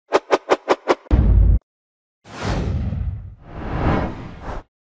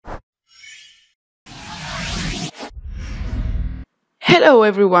Hello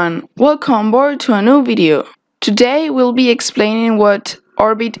everyone, welcome aboard to a new video. Today we'll be explaining what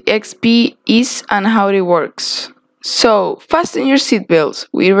OrbitXP is and how it works. So, fasten your seatbelts,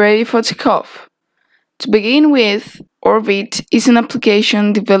 we're ready for takeoff. To begin with, Orbit is an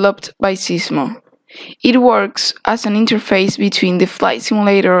application developed by Sismo. It works as an interface between the flight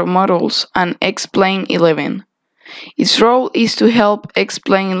simulator models and XPlane 11. Its role is to help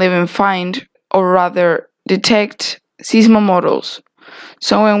XPlane 11 find, or rather detect, Sismo models.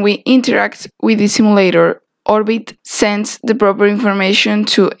 So when we interact with the simulator, Orbit sends the proper information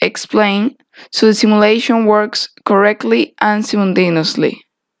to XPlane so the simulation works correctly and simultaneously.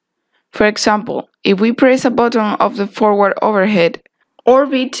 For example, if we press a button of the forward overhead,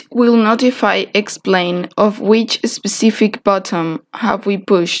 Orbit will notify XPlane of which specific button have we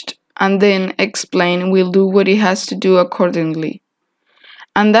pushed, and then XPlane will do what it has to do accordingly.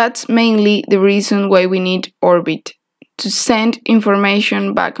 And that's mainly the reason why we need Orbit, to send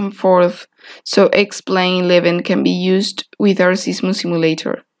information back and forth so XPlane 11 can be used with our Sismo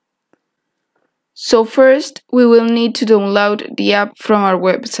simulator. So first, we will need to download the app from our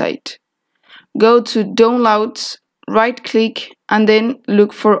website. Go to Downloads, right-click, and then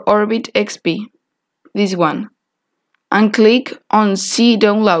look for OrbitXP, this one, and click on See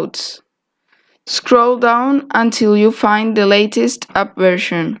Downloads. Scroll down until you find the latest app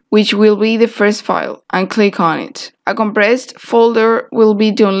version, which will be the first file, and click on it. A compressed folder will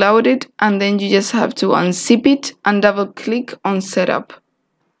be downloaded, and then you just have to unzip it and double-click on Setup.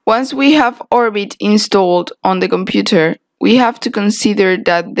 Once we have Orbit installed on the computer, we have to consider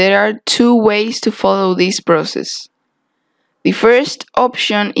that there are two ways to follow this process. The first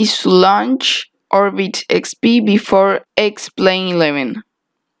option is to launch OrbitXP before XPlane 11.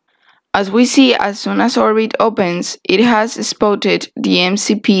 As we see, as soon as Orbit opens, it has spotted the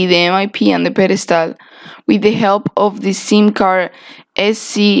MCP, the MIP, and the pedestal with the help of the SIM card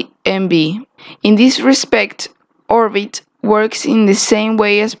SCMB. In this respect, Orbit works in the same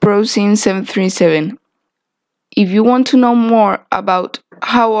way as ProSim 737. If you want to know more about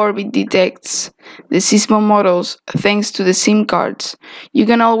how Orbit detects the Sismo models thanks to the SIM cards, you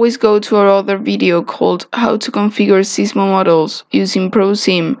can always go to our other video called How to Configure Sismo Models using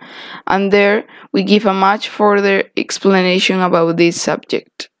ProSim, and there we give a much further explanation about this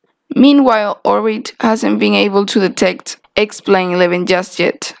subject. Meanwhile, Orbit hasn't been able to detect XPlane 11 just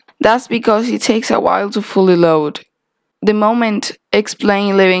yet. That's because it takes a while to fully load. The moment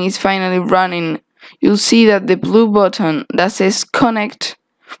XPlane 11 is finally running, you'll see that the blue button that says Connect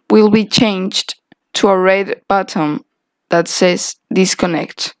will be changed to a red button that says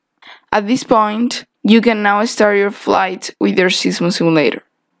Disconnect. At this point, you can now start your flight with your Sismo simulator.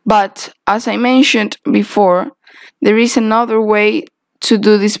 But, as I mentioned before, there is another way to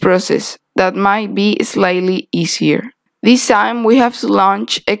do this process that might be slightly easier. This time, we have to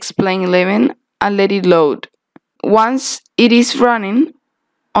launch XPlane 11 and let it load. Once it is running,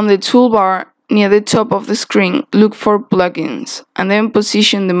 on the toolbar near the top of the screen, look for plugins, and then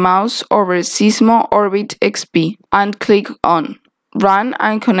position the mouse over Sismo OrbitXP and click on Run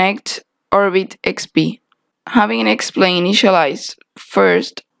and Connect OrbitXP. Having XPlane initialized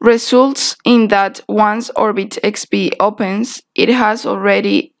first results in that once OrbitXP opens, it has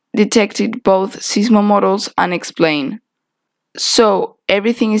already detected both Sismo models and XPlane. So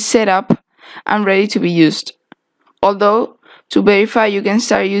everything is set up and ready to be used. Although, to verify you can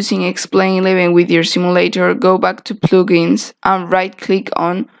start using XPlane 11 with your simulator, go back to Plugins and right-click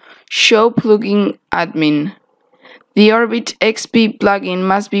on Show Plugin Admin. The OrbitXP plugin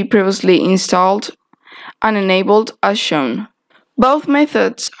must be previously installed and enabled as shown. Both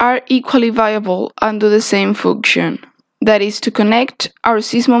methods are equally viable and do the same function. That is to connect our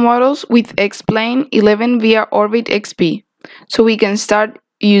Sismo models with XPlane 11 via OrbitXP, so we can start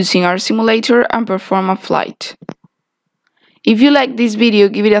using our simulator and perform a flight. If you like this video,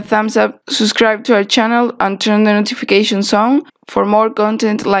 give it a thumbs up, subscribe to our channel, and turn the notifications on for more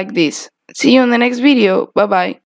content like this. See you in the next video. Bye bye.